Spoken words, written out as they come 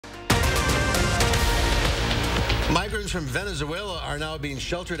Migrants from Venezuela are now being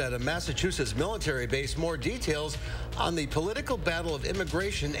sheltered at a Massachusetts military base. More details on the political battle of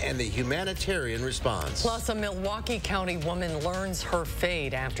immigration and the humanitarian response. Plus, a Milwaukee County woman learns her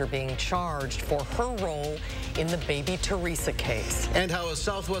fate after being charged for her role in the Baby Teresa case. And how a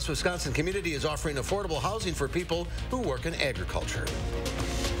Southwest Wisconsin community is offering affordable housing for people who work in agriculture.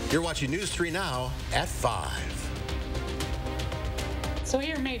 You're watching News 3 Now at 5.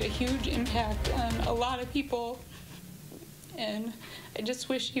 Sawyer made a huge impact on a lot of people, and I just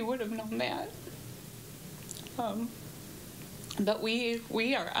wish he would have known that. But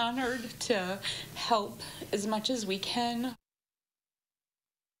we are honored to help as much as we can.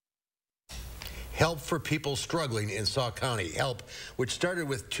 Help for people struggling in Sauk County. Help, which started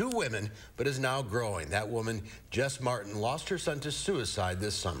with 2 women, but is now growing. That woman, Jess Martin, lost her son to suicide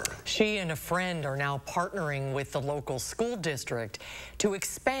this summer. She and a friend are now partnering with the local school district to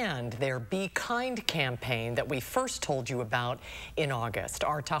expand their Be Kind campaign that we first told you about in August.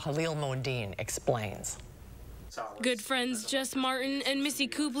 Our Tahalil Modine explains. Good friends Jess Martin and Missy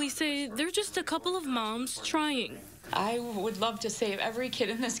Kubley say they're just a couple of moms trying. I would love to save every kid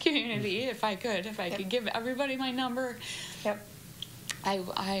in this community if I could. If I could give everybody my number,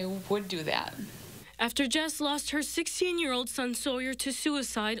 I would do that. After Jess lost her 16-year-old son Sawyer to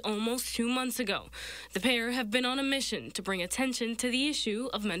suicide almost 2 months ago, the pair have been on a mission to bring attention to the issue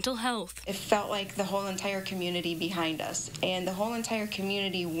of mental health. It felt like the whole entire community behind us and the whole entire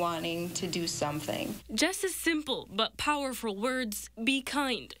community wanting to do something. Jess's simple but powerful words, "Be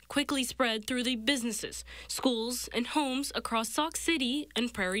kind," quickly spread through the businesses, schools, and homes across Sauk City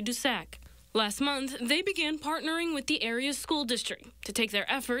and Prairie du Sac. Last month, they began partnering with the area's school district to take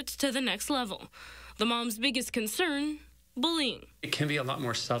their efforts to the next level. The mom's biggest concern, bullying. It can be a lot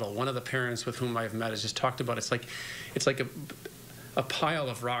more subtle. One of the parents with whom I've met has just talked about it's like a pile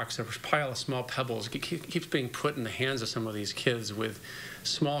of rocks, a pile of small pebbles. It keeps being put in the hands of some of these kids with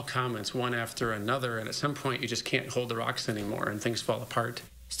small comments one after another, and at some point you just can't hold the rocks anymore and things fall apart.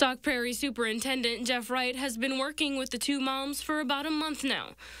 Sauk Prairie Superintendent Jeff Wright has been working with the 2 moms for about a month now.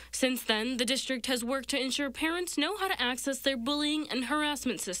 Since then, the district has worked to ensure parents know how to access their bullying and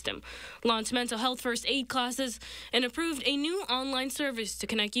harassment system, launched mental health first aid classes, and approved a new online service to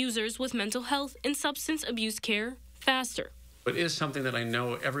connect users with mental health and substance abuse care faster. It is something that I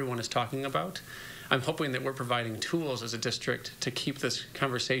know everyone is talking about. I'm hoping that we're providing tools as a district to keep this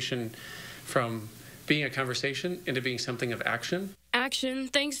conversation from being a conversation into being something of action. Action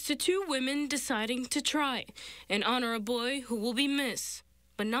thanks to 2 women deciding to try and honor a boy who will be missed,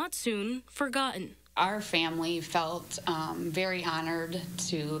 but not soon forgotten. Our family felt very honored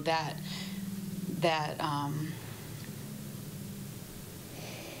to that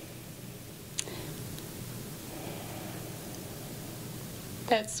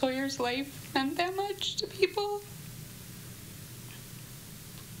Sawyer's life meant that much to people.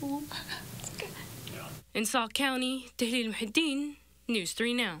 Ooh. In Sauk County, Tahlil Muhiddin, News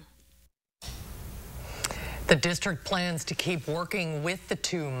 3 Now. The district plans to keep working with the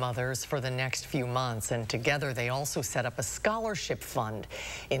 2 mothers for the next few months, and together they also set up a scholarship fund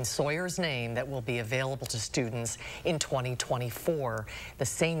in Sawyer's name that will be available to students in 2024, the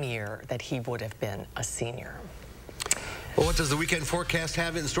same year that he would have been a senior. Well, what does the weekend forecast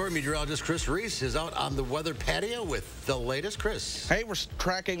have in store? Meteorologist Chris Reese is out on the weather patio with the latest. Chris. Hey, we're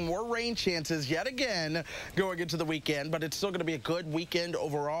tracking more rain chances yet again going into the weekend, but it's still going to be a good weekend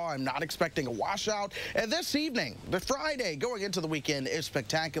overall. I'm not expecting a washout. And this evening, the Friday going into the weekend is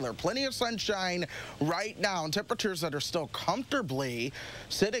spectacular. Plenty of sunshine right now and temperatures that are still comfortably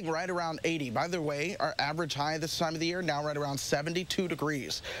sitting right around 80. By the way, our average high this time of the year now right around 72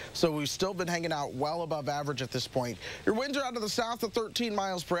 degrees. So we've still been hanging out well above average at this point. Your winds are out of the south at 13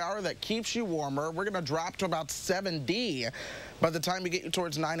 miles per hour. That keeps you warmer. We're going to drop to about 70 by the time we get you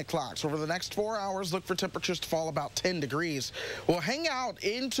towards 9 o'clock. So over the next 4 hours, look for temperatures to fall about 10 degrees. We'll hang out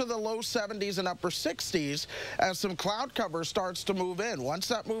into the low 70s and upper 60s as some cloud cover starts to move in. Once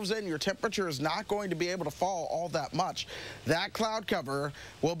that moves in, your temperature is not going to be able to fall all that much. That cloud cover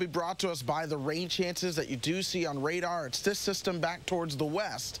will be brought to us by the rain chances that you do see on radar. It's this system back towards the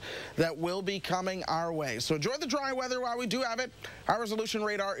west that will be coming our way. So enjoy the dry weather while we do have it. High resolution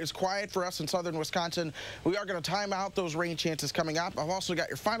radar is quiet for us in southern Wisconsin. We are going to time out those rain chances coming up. I've also got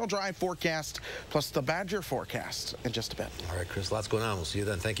your final drive forecast plus the Badger forecast in just a bit. All right, Chris, lots going on. We'll see you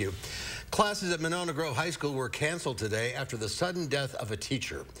then. Thank you. Classes at Monona Grove High School were canceled today after the sudden death of a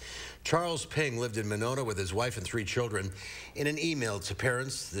teacher. Charles Ping lived in Monona with his wife and 3 children. In an email to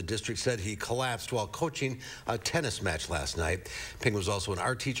parents, the district said he collapsed while coaching a tennis match last night. Ping was also an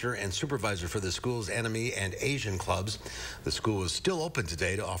art teacher and supervisor for the school's anime and Asian clubs. The school is still open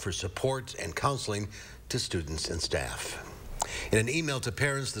today to offer support and counseling to students and staff. In an email to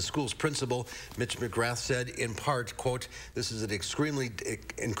parents, the school's principal, Mitch McGrath, said in part, quote, "This is an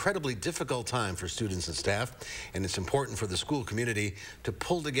incredibly difficult time for students and staff, and it's important for the school community to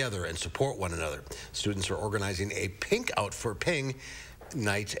pull together and support one another. Students are organizing a Pink Out for Ping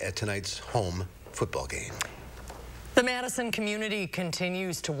night at tonight's home football game." The Madison community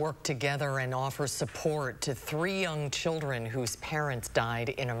continues to work together and offer support to 3 young children whose parents died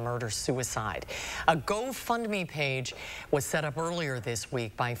in a murder-suicide. A GoFundMe page was set up earlier this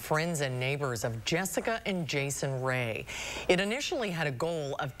week by friends and neighbors of Jessica and Jason Ray. It initially had a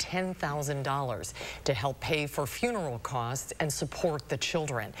goal of $10,000 to help pay for funeral costs and support the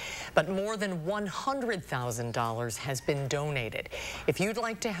children. But more than $100,000 has been donated. If you'd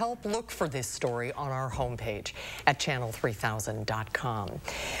like to help, look for this story on our homepage at channel3000.com.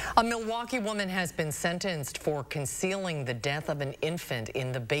 A Milwaukee woman has been sentenced for concealing the death of an infant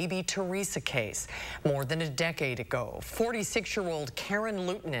in the Baby Teresa case. More than a decade ago, 46-year-old Karen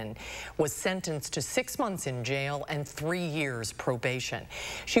Lutonen was sentenced to 6 months in jail and 3 years probation.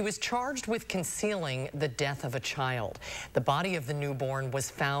 She was charged with concealing the death of a child. The body of the newborn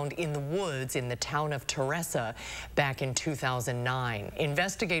was found in the woods in the town of Teresa back in 2009.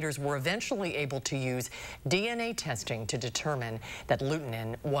 Investigators were eventually able to use DNA testing to determine that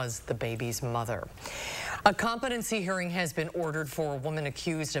Lutonen was the baby's mother. A competency hearing has been ordered for a woman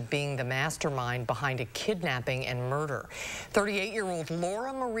accused of being the mastermind behind a kidnapping and murder. 38-year-old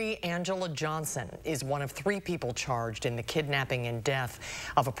Laura Marie Angela Johnson is one of 3 people charged in the kidnapping and death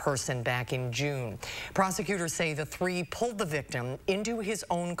of a person back in June. Prosecutors say the 3 pulled the victim into his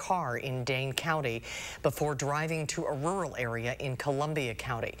own car in Dane County before driving to a rural area in Columbia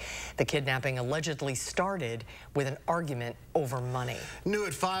County. The kidnapping allegedly started with an argument over money. New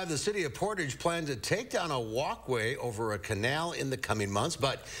at 5, the city of Portage plans to take down a walkway over a canal in the coming months,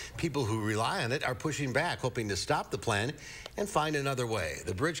 but people who rely on it are pushing back, hoping to stop the plan and find another way.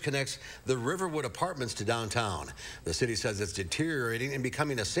 The bridge connects the Riverwood apartments to downtown. The city says it's deteriorating and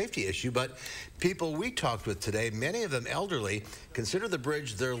becoming a safety issue, but people we talked with today, many of them elderly, consider the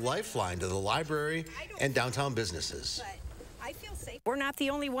bridge their lifeline to the library and downtown businesses. I feel safe. We're not the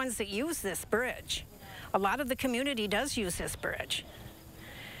only ones that use this bridge. A lot of the community does use this bridge.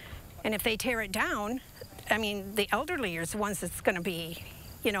 And if they tear it down, I mean, the elderly are the ones that's going to be,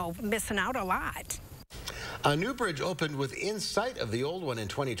 you know, missing out a lot. A new bridge opened within sight of the old one in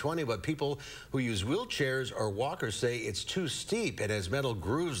 2020, but people who use wheelchairs or walkers say it's too steep and has metal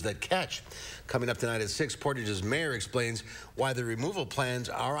grooves that catch. Coming up tonight at 6, Portage's mayor explains why the removal plans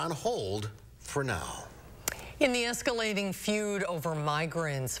are on hold for now. In the escalating feud over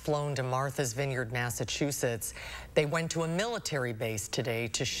migrants flown to Martha's Vineyard, Massachusetts, they went to a military base today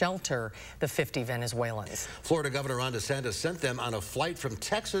to shelter the 50 Venezuelans. Florida Governor Ron DeSantis sent them on a flight from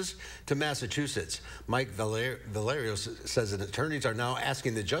Texas to Massachusetts. Mike Valerio says that attorneys are now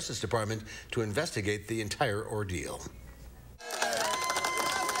asking the Justice Department to investigate the entire ordeal.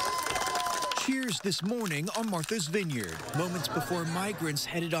 Cheers this morning on Martha's Vineyard, moments before migrants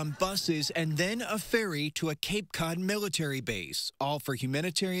headed on buses and then a ferry to a Cape Cod military base, all for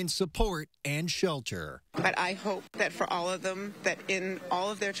humanitarian support and shelter. But I hope that for all of them, that in all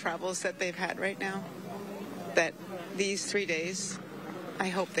of their travels that they've had right now, that these 3 days, I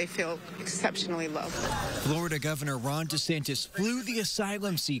hope they feel exceptionally loved. Florida Governor Ron DeSantis flew the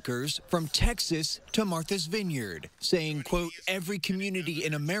asylum seekers from Texas to Martha's Vineyard, saying, quote, every community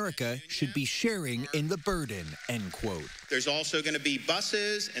in America should be sharing in the burden, end quote. There's also going to be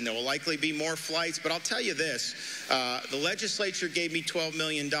buses, and there will likely be more flights. But I'll tell you this, the legislature gave me $12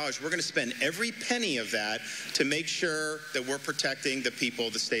 million. We're going to spend every penny of that to make sure that we're protecting the people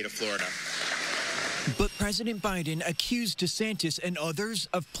of the state of Florida. But President Biden accused DeSantis and others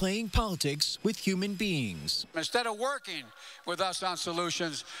of playing politics with human beings. Instead of working with us on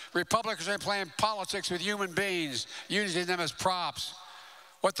solutions, Republicans are playing politics with human beings, using them as props.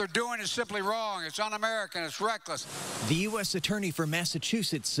 What they're doing is simply wrong. It's un-American. It's reckless. The U.S. Attorney for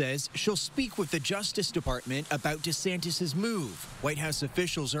Massachusetts says she'll speak with the Justice Department about DeSantis' move. White House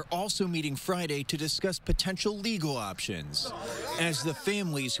officials are also meeting Friday to discuss potential legal options as the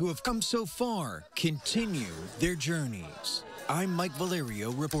families who have come so far continue their journeys. I'm Mike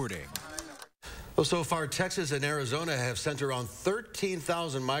Valerio reporting. Well, so far, Texas and Arizona have sent around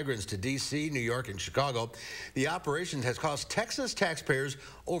 13,000 migrants to D.C., New York, and Chicago. The operation has cost Texas taxpayers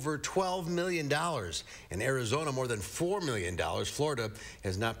over $12 million, and Arizona more than $4 million. Florida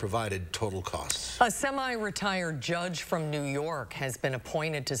has not provided total costs. A semi-retired judge from New York has been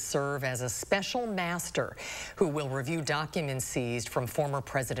appointed to serve as a special master who will review documents seized from former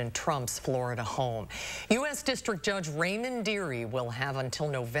President Trump's Florida home. U.S. District Judge Raymond Dearie will have until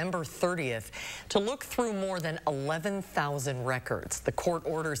November 30th to look through more than 11,000 records. The court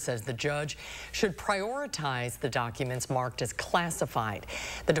order says the judge should prioritize the documents marked as classified.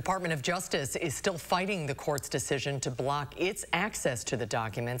 The Department of Justice is still fighting the court's decision to block its access to the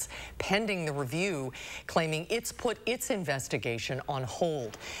documents pending the review, claiming it's put its investigation on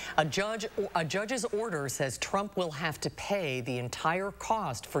hold. A judge's order says Trump will have to pay the entire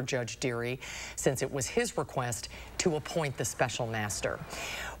cost for Judge Dearie, since it was his request to appoint the special master.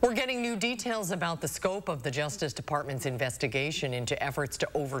 We're getting new details about the scope of the Justice Department's investigation into efforts to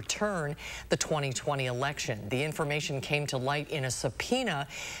overturn the 2020 election. The information came to light in a subpoena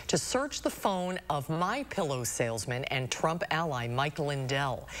to search the phone of MyPillow salesman and Trump ally Mike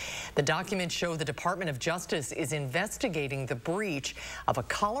Lindell. The documents show the Department of Justice is investigating the breach of a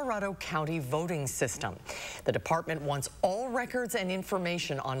Colorado County voting system. The department wants all records and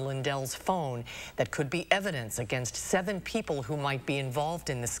information on Lindell's phone that could be evidence against 7 people who might be involved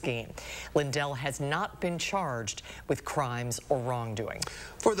in the scheme. Lindell has not been charged with crimes or wrongdoing.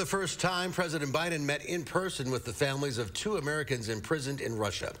 For the first time, President Biden met in person with the families of 2 Americans imprisoned in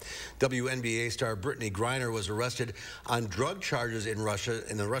Russia. WNBA star Brittany Griner was arrested on drug charges in Russia,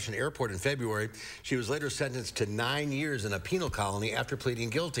 in the Russian airport in February. She was later sentenced to 9 years in a penal colony after pleading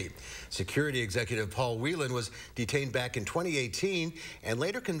guilty. Security executive Paul Whelan was detained back in 2018 and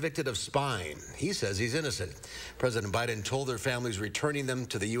later convicted of spying. He says he's innocent. President Biden told their families returning them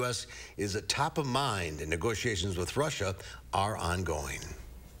to the U.S. is at top of mind, and negotiations with Russia are ongoing.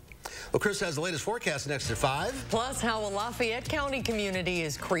 Well, Chris has the latest forecast next at 5. Plus, how a Lafayette County community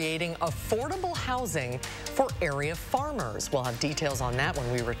is creating affordable housing for area farmers. We'll have details on that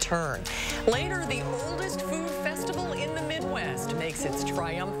when we return. Later, the oldest food festival in the Midwest makes its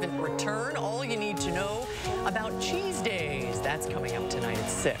triumphant return. All you need to know about Cheese Days. That's coming up tonight at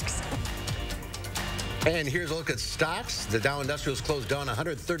 6. And here's a look at stocks. The Dow Industrials closed down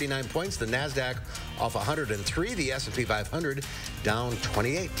 139 points. The NASDAQ off 103. The S&P 500 down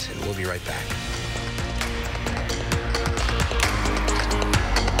 28. And we'll be right back.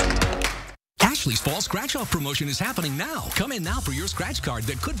 Ashley's Fall Scratch-Off promotion is happening now. Come in now for your scratch card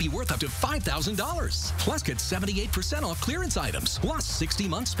that could be worth up to $5,000. Plus, get 78% off clearance items. Plus,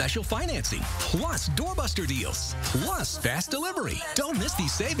 60-month special financing. Plus, doorbuster deals. Plus, fast delivery. Don't miss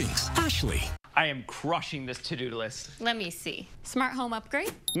these savings. Ashley. I am crushing this to-do list. Let me see. Smart home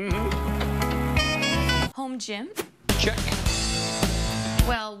upgrade? Home gym? Check.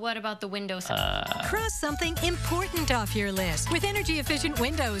 Well, what about the windows? Cross something important off your list. With energy-efficient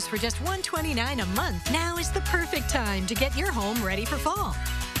windows for just $129 a month, now is the perfect time to get your home ready for fall.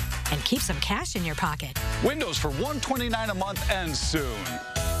 And keep some cash in your pocket. Windows for $129 a month and soon.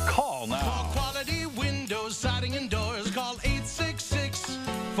 Call now. For quality windows, siding, and doors, call 866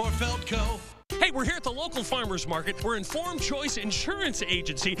 for Feldco. Hey, we're here at the local farmers market where Informed Choice Insurance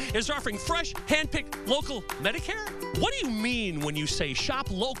Agency is offering fresh, hand-picked local Medicare. What do you mean when you say shop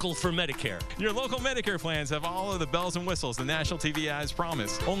local for Medicare? Your local Medicare plans have all of the bells and whistles the national TV ads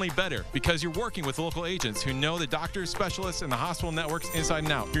promise, only better because you're working with local agents who know the doctors, specialists, and the hospital networks inside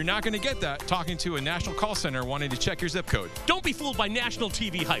and out. You're not going to get that talking to a national call center wanting to check your zip code. Don't be fooled by national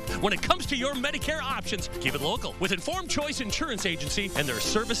TV hype. When it comes to your Medicare options, keep it local with Informed Choice Insurance Agency, and their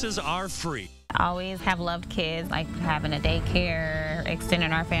services are free. Always have loved kids, like having a daycare,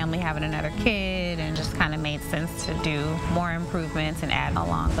 extending our family, having another kid, and just kind of made sense to do more improvements and add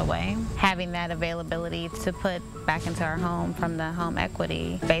along the way. Having that availability to put back into our home from the home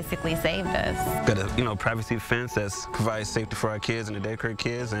equity basically saved us. Got a privacy fence that provides safety for our kids and the daycare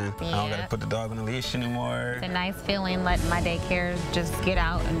kids, and I don't got to put the dog on a leash anymore. It's a nice feeling letting my daycare just get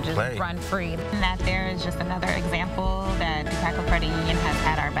out and just run free. And that there is just another example that DePaco Credit Union has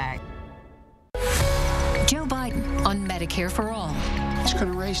had our back. Joe Biden on Medicare for All. It's going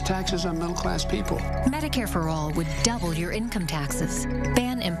to raise taxes on middle-class people. Medicare for All would double your income taxes,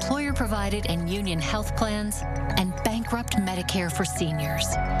 ban employer-provided and union health plans, and bankrupt Medicare for seniors.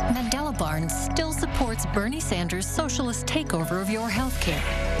 Mandela Barnes still supports Bernie Sanders' socialist takeover of your health care.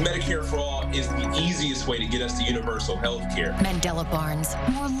 Medicare for All is the easiest way to get us to universal health care. Mandela Barnes,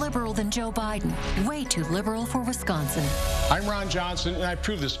 more liberal than Joe Biden, way too liberal for Wisconsin. I'm Ron Johnson, and I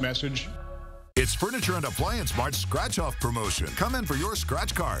approve this message. It's Furniture and Appliance Mart's scratch-off promotion. Come in for your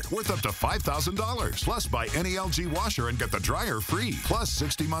scratch card worth up to $5,000. Plus, buy any LG washer and get the dryer free. Plus,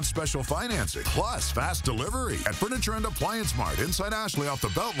 60-month special financing. Plus, fast delivery at Furniture and Appliance Mart inside Ashley off the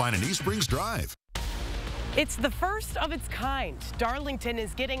Beltline in East Springs Drive. It's the first of its kind. Darlington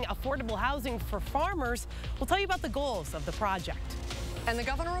is getting affordable housing for farmers. We'll tell you about the goals of the project. And the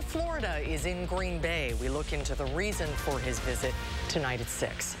governor of Florida is in Green Bay. We look into the reason for his visit tonight at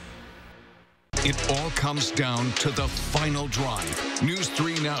 6. It all comes down to the final drive. News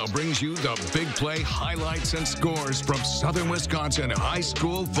 3 Now brings you the big play highlights and scores from Southern Wisconsin high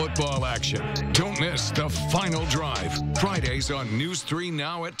school football action. Don't miss the final drive. Fridays on News 3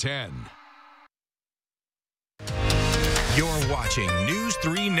 Now at 10. You're watching News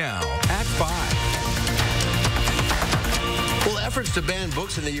 3 Now at 5. Well, efforts to ban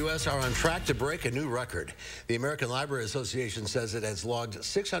books in the U.S. are on track to break a new record. The American Library Association says it has logged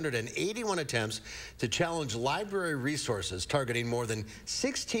 681 attempts to challenge library resources, targeting more than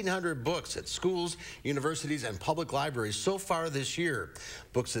 1,600 books at schools, universities, and public libraries so far this year.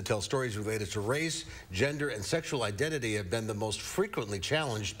 Books that tell stories related to race, gender, and sexual identity have been the most frequently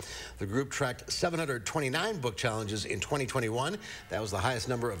challenged. The group tracked 729 book challenges in 2021. That was the highest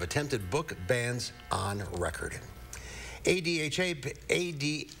number of attempted book bans on record. ADHD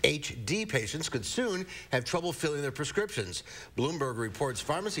patients could soon have trouble filling their prescriptions. Bloomberg reports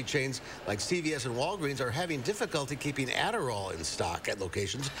pharmacy chains like CVS and Walgreens are having difficulty keeping Adderall in stock at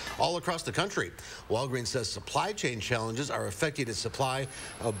locations all across the country. Walgreens says supply chain challenges are affecting its supply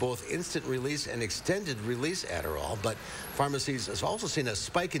of both instant release and extended release Adderall, but pharmacies have also seen a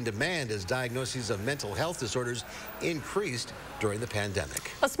spike in demand as diagnoses of mental health disorders increased during the pandemic.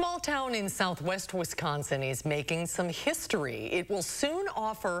 A small town in southwest Wisconsin is making some history. It will soon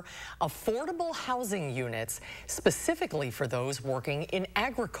offer affordable housing units specifically for those working in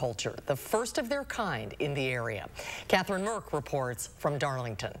agriculture, the first of their kind in the area. Catherine Merck reports from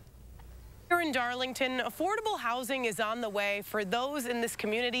Darlington. Here in Darlington, affordable housing is on the way for those in this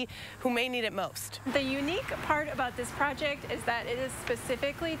community who may need it most. The unique part about this project is that it is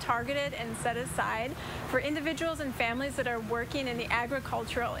specifically targeted and set aside for individuals and families that are working in the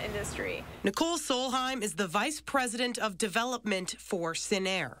agricultural industry. Nicole Solheim is the Vice President of Development for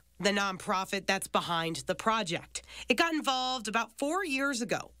Sinair, the nonprofit that's behind the project. It got involved about 4 years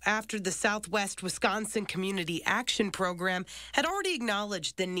ago after the Southwest Wisconsin Community Action Program had already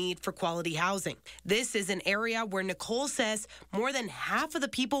acknowledged the need for quality housing. This is an area where Nicole says more than half of the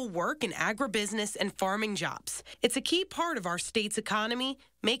people work in agribusiness and farming jobs. It's a key part of our state's economy,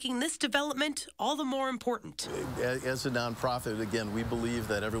 making this development all the more important. As a nonprofit, again, we believe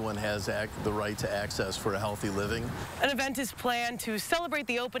that everyone has the right to access for a healthy living. An event is planned to celebrate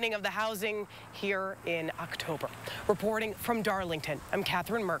the opening of the housing here in October. Reporting from Darlington, I'm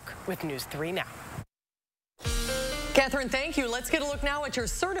Catherine Merck with News 3 Now. Catherine, thank you. Let's get a look now at your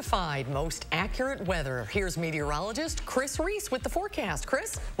certified most accurate weather. Here's meteorologist Chris Reese with the forecast.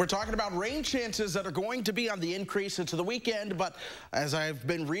 Chris? We're talking about rain chances that are going to be on the increase into the weekend, but as I've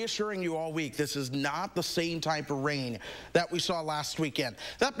been reassuring you all week, this is not the same type of rain that we saw last weekend.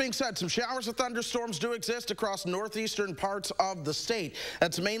 That being said, some showers of thunderstorms do exist across northeastern parts of the state.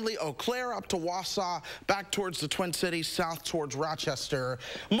 That's mainly Eau Claire up to Wausau, back towards the Twin Cities, south towards Rochester.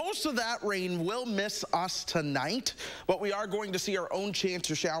 Most of that rain will miss us tonight, but we are going to see our own chance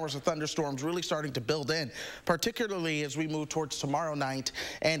of showers of thunderstorms really starting to build in, particularly as we move towards tomorrow night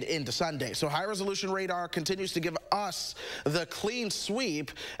and into Sunday. So high resolution radar continues to give us the clean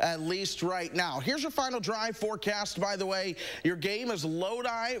sweep, at least right now. Here's your final drive forecast, by the way. Your game is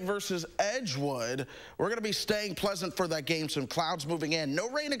Lodi versus Edgewood. We're going to be staying pleasant for that game. Some clouds moving in. No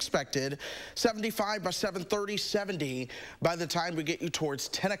rain expected. 75 by 7:30, 70 by the time we get you towards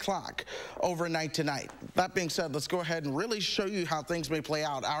 10 o'clock overnight tonight. That being said, let's go ahead and really show you how things may play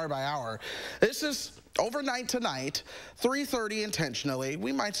out hour by hour. This is overnight tonight, 3:30 intentionally.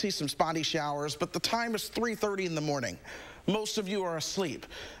 We might see some spotty showers, but the time is 3:30 in the morning. Most of you are asleep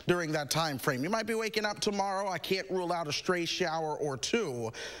during that time frame. You might be waking up tomorrow. I can't rule out a stray shower or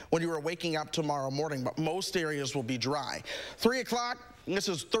two when you are waking up tomorrow morning, but most areas will be dry. 3 o'clock, this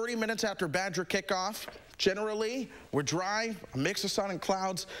is 30 minutes after Badger kickoff. Generally, we're dry, a mix of sun and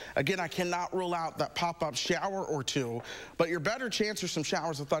clouds. Again, I cannot rule out that pop-up shower or two, but your better chance for some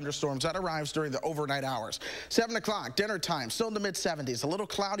showers of thunderstorms, that arrives during the overnight hours. 7 o'clock, dinner time, still in the mid-70s, a little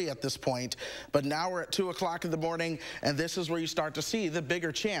cloudy at this point, but now we're at 2 o'clock in the morning, and this is where you start to see the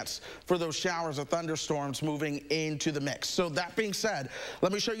bigger chance for those showers of thunderstorms moving into the mix. So that being said,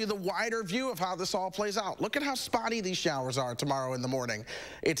 let me show you the wider view of how this all plays out. Look at how spotty these showers are tomorrow in the morning.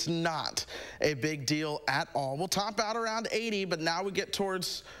 It's not a big deal at all. We'll top out around 80, but now we get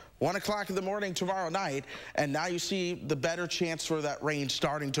towards 1 o'clock in the morning tomorrow night, and now you see the better chance for that rain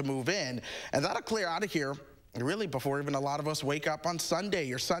starting to move in. And that'll clear out of here really before even a lot of us wake up on Sunday.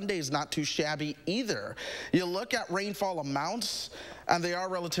 Your Sunday is not too shabby either. You look at rainfall amounts, and they are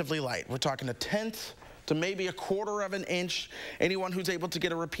relatively light. We're talking a tenth to maybe a quarter of an inch. Anyone who's able to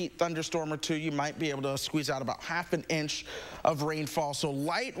get a repeat thunderstorm or two, you might be able to squeeze out about half an inch of rainfall. So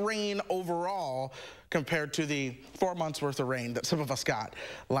light rain overall compared to the 4 months worth of rain that some of us got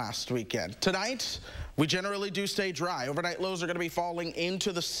last weekend. Tonight, we generally do stay dry. Overnight lows are going to be falling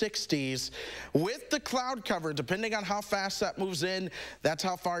into the 60s with the cloud cover. Depending on how fast that moves in, that's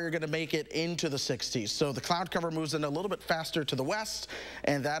how far you're going to make it into the 60s. So the cloud cover moves in a little bit faster to the west,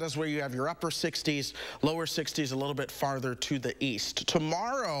 and that is where you have your upper 60s, lower 60s a little bit farther to the east.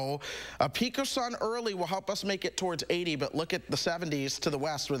 Tomorrow, a peak of sun early will help us make it towards 80, but look at the 70s to the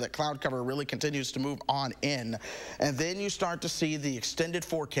west where that cloud cover really continues to move on in. And then you start to see the extended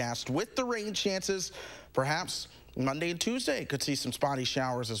forecast with the rain chances. Perhaps Monday and Tuesday could see some spotty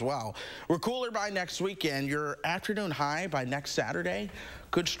showers as well. We're cooler by next weekend. Your afternoon high by next Saturday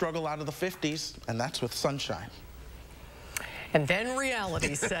could struggle out of the 50s, and that's with sunshine. And then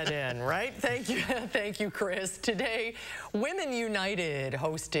reality set in, right? Thank you, Chris. Today, Women United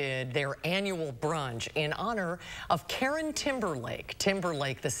hosted their annual brunch in honor of Karen Timberlake.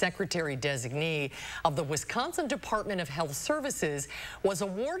 Timberlake, the secretary-designee of the Wisconsin Department of Health Services, was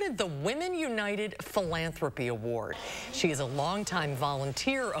awarded the Women United Philanthropy Award. She is a longtime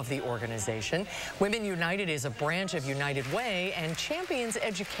volunteer of the organization. Women United is a branch of United Way and champions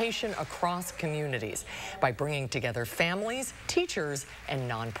education across communities by bringing together families, teachers, and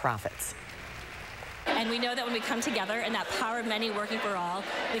nonprofits. And we know that when we come together and that power of many working for all,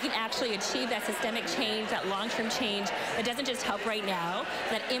 we can actually achieve that systemic change, that long-term change that doesn't just help right now,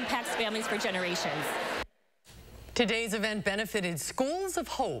 that impacts families for generations. Today's event benefited Schools of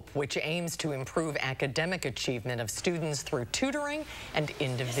Hope, which aims to improve academic achievement of students through tutoring and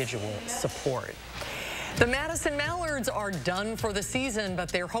individual support. The Madison Mallards are done for the season, but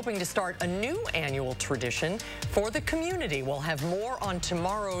they're hoping to start a new annual tradition for the community. We'll have more on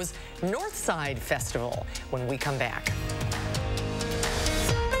tomorrow's Northside Festival when we come back.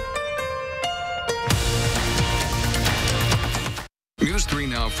 News 3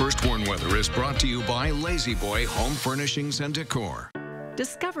 Now First Warn Weather is brought to you by Lazy Boy Home Furnishings and Decor.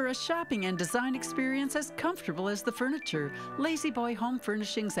 Discover a shopping and design experience as comfortable as the furniture. Lazy Boy Home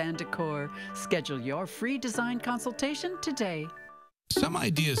Furnishings and Decor. Schedule your free design consultation today. Some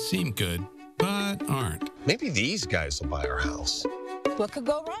ideas seem good, but aren't. Maybe these guys will buy our house. What could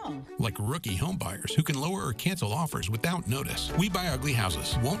go wrong? Like rookie home buyers who can lower or cancel offers without notice. We Buy Ugly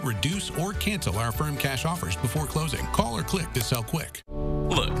Houses won't reduce or cancel our firm cash offers before closing. Call or click to sell quick.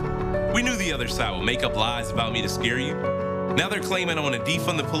 Look, we knew the other side would make up lies about me to scare you. Now they're claiming I want to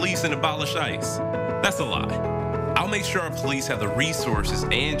defund the police and abolish ICE. That's a lie. I'll make sure our police have the resources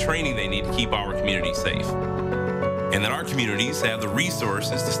and training they need to keep our communities safe. And that our communities have the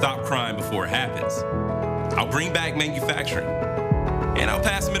resources to stop crime before it happens. I'll bring back manufacturing. And I'll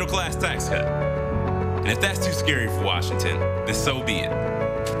pass a middle-class tax cut. And if that's too scary for Washington, then so be it.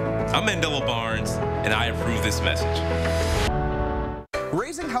 I'm Mandela Barnes, and I approve this message.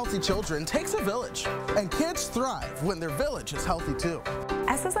 Raising healthy children takes a village, and kids thrive when their village is healthy too.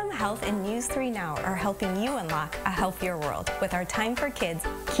 SSM Health and News 3 Now are helping you unlock a healthier world with our Time for Kids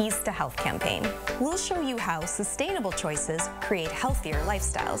Keys to Health campaign. We'll show you how sustainable choices create healthier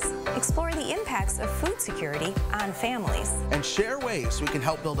lifestyles, explore the impacts of food security on families, and share ways we can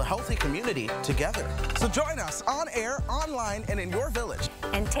help build a healthy community together. So join us on air, online, and in your village.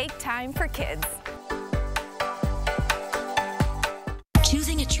 And take time for kids.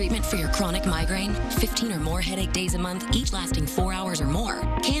 Choosing a treatment for your chronic migraine, 15 or more headache days a month, each lasting 4 hours or more,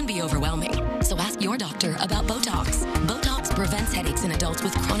 can be overwhelming. So ask your doctor about Botox. Botox prevents headaches in adults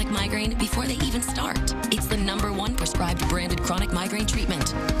with chronic migraine before they even start. It's the #1 prescribed branded chronic migraine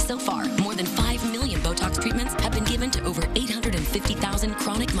treatment. So far, more than 5 million Botox treatments have been given to over 850,000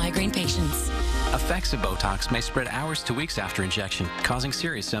 chronic migraine patients. Effects of Botox may spread hours to weeks after injection, causing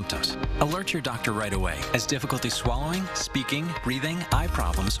serious symptoms. Alert your doctor right away, as difficulty swallowing, speaking, breathing, eye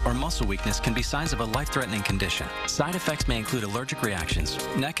problems, or muscle weakness can be signs of a life-threatening condition. Side effects may include allergic reactions,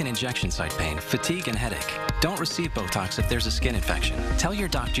 neck and injection site pain, fatigue, and headache. Don't receive Botox if there's a skin infection. Tell your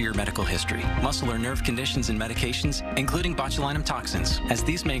doctor your medical history, muscle or nerve conditions and medications, including botulinum toxins, as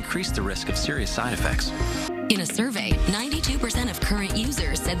these may increase the risk of serious side effects. In a survey, 92% of current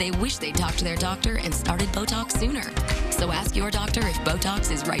users said they wish they talked to their doctor and started Botox sooner. So ask your doctor if Botox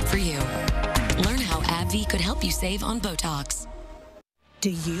is right for you. Learn how AbbVie could help you save on Botox. Do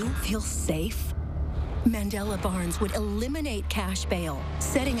you feel safe? Mandela Barnes would eliminate cash bail,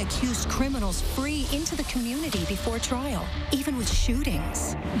 setting accused criminals free into the community before trial. Even with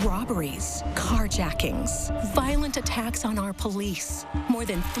shootings, robberies, carjackings, violent attacks on our police. More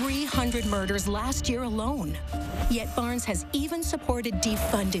than 300 murders last year alone. Yet Barnes has even supported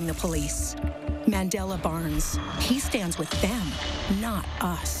defunding the police. Mandela Barnes, he stands with them, not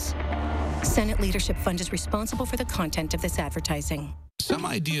us. Senate Leadership Fund is responsible for the content of this advertising. Some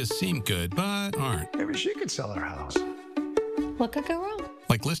ideas seem good, but aren't. Maybe she could sell her house. What could go wrong?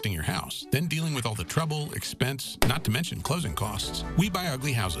 Like listing your house, then dealing with all the trouble, expense, not to mention closing costs. We Buy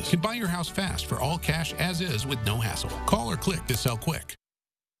Ugly Houses can buy your house fast for all cash as is with no hassle. Call or click to sell quick.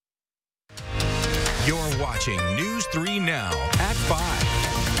 You're watching News 3 Now at 5.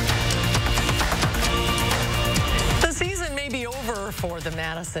 The season may be over for the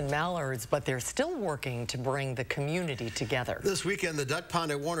Madison Mallards, but they're still working to bring the community together. This weekend, the Duck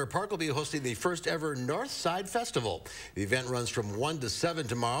Pond at Warner Park will be hosting the first ever North Side Festival. The event runs from 1 to 7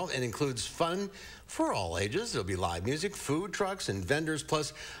 tomorrow and includes fun for all ages. There'll be live music, food trucks, and vendors,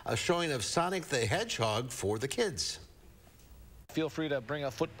 plus a showing of Sonic the Hedgehog for the kids. Feel free to bring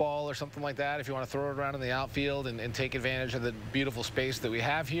a football or something like that if you want to throw it around in the outfield and take advantage of the beautiful space that we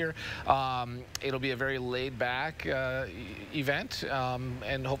have here. It'll be a very laid-back event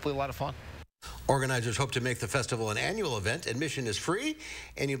and hopefully a lot of fun. Organizers hope to make the festival an annual event. Admission is free,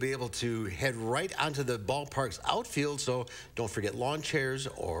 and you'll be able to head right onto the ballpark's outfield, so don't forget lawn chairs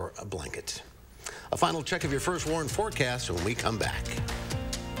or a blanket. A final check of your first warn forecast when we come back.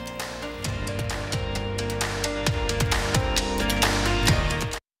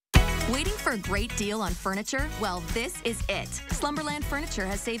 Waiting for a great deal on furniture? Well, this is it. Slumberland Furniture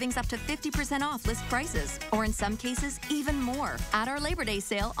has savings up to 50% off list prices, or in some cases, even more, at our Labor Day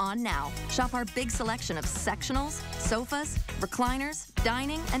sale on now. Shop our big selection of sectionals, sofas, recliners,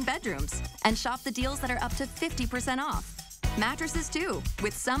 dining, and bedrooms. And shop the deals that are up to 50% off. Mattresses, too,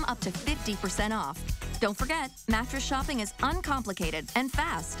 with some up to 50% off. Don't forget, mattress shopping is uncomplicated and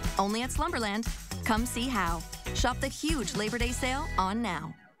fast, only at Slumberland. Come see how. Shop the huge Labor Day sale on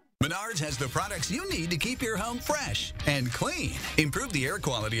now. Menards has the products you need to keep your home fresh and clean. Improve the air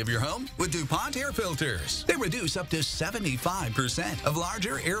quality of your home with DuPont air filters. They reduce up to 75% of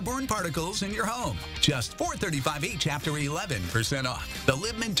larger airborne particles in your home. Just $4.35 each after 11% off. The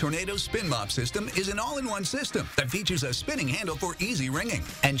Libman Tornado Spin Mop System is an all-in-one system that features a spinning handle for easy wringing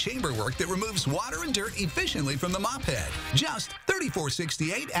and chamber work that removes water and dirt efficiently from the mop head. Just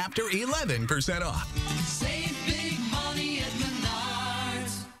 $34.68 after 11% off. Save big money at Menards.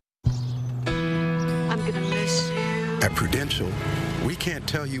 At Prudential, we can't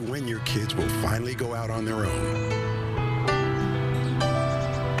tell you when your kids will finally go out on their own.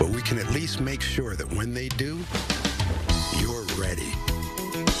 But we can at least make sure that when they do, you're ready.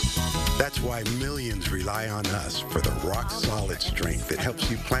 That's why millions rely on us for the rock-solid strength that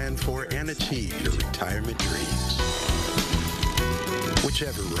helps you plan for and achieve your retirement dreams.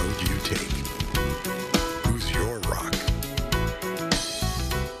 Whichever road you take, who's your rock?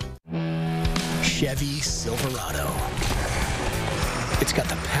 Chevy Silverado. It's got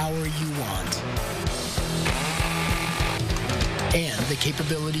the power you want and the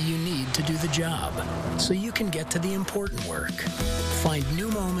capability you need to do the job so you can get to the important work. Find new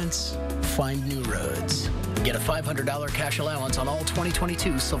moments, find new roads. Get a $500 cash allowance on all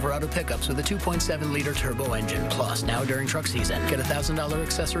 2022 Silverado pickups with a 2.7-liter turbo engine. Plus, now during truck season, get a $1,000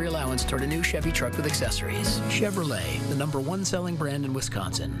 accessory allowance toward a new Chevy truck with accessories. Chevrolet, the #1 selling brand in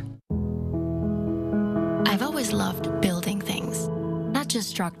Wisconsin. I've always loved building things. Not just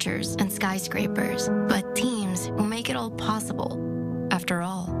structures and skyscrapers, but teams who make it all possible. After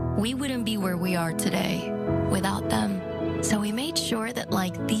all, we wouldn't be where we are today without them. So we made sure that,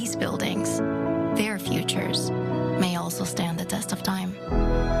 like these buildings, their futures may also stand the test of time.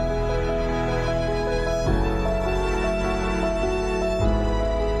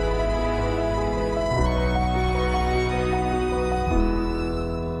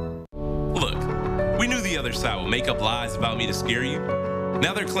 We knew the other side would make up lies about me to scare you.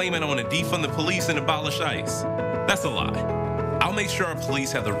 Now they're claiming I want to defund the police and abolish ICE. That's a lie. I'll make sure our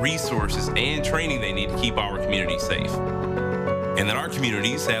police have the resources and training they need to keep our community safe. And that our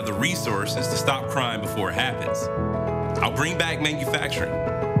communities have the resources to stop crime before it happens. I'll bring back manufacturing.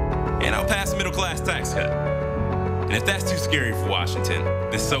 And I'll pass a middle-class tax cut. And if that's too scary for Washington,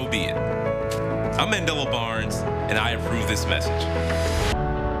 then so be it. I'm Mandela Barnes, and I approve this message.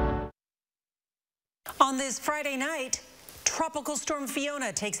 On this Friday night, Tropical Storm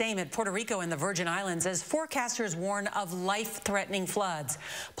Fiona takes aim at Puerto Rico and the Virgin Islands as forecasters warn of life-threatening floods.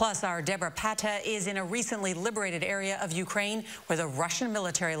 Plus, our Deborah Pata is in a recently liberated area of Ukraine where the Russian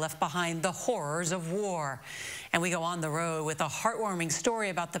military left behind the horrors of war. And we go on the road with a heartwarming story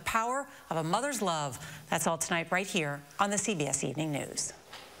about the power of a mother's love. That's all tonight right here on the CBS Evening News.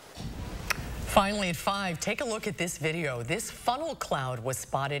 Finally at 5, take a look at this video. This funnel cloud was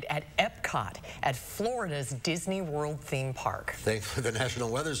spotted at Epcot at Florida's Disney World theme park. Thankfully, the National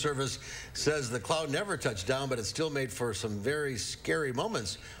Weather Service says the cloud never touched down, but it still made for some very scary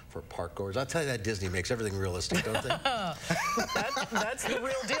moments for park goers. I'll tell you that Disney makes everything realistic, don't they? That's the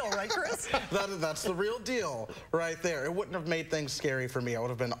real deal, right, Chris? That's the real deal right there. It wouldn't have made things scary for me. I would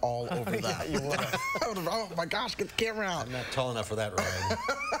have been all over that. Yeah, you would have. Oh my gosh, get the camera out. I'm not tall enough for that ride.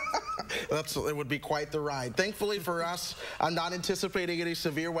 It would be quite the ride. Thankfully for us, I'm not anticipating any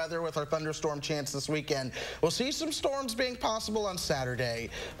severe weather with our thunderstorm chance this weekend. We'll see some storms being possible on Saturday,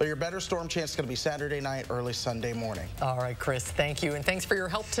 but your better storm chance is going to be Saturday night, early Sunday morning. All right, Chris, thank you. And thanks for your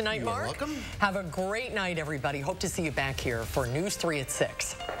help tonight, You're Mark. welcome. Have a great night, everybody. Hope to see you back here for News 3 at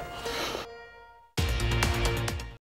 6.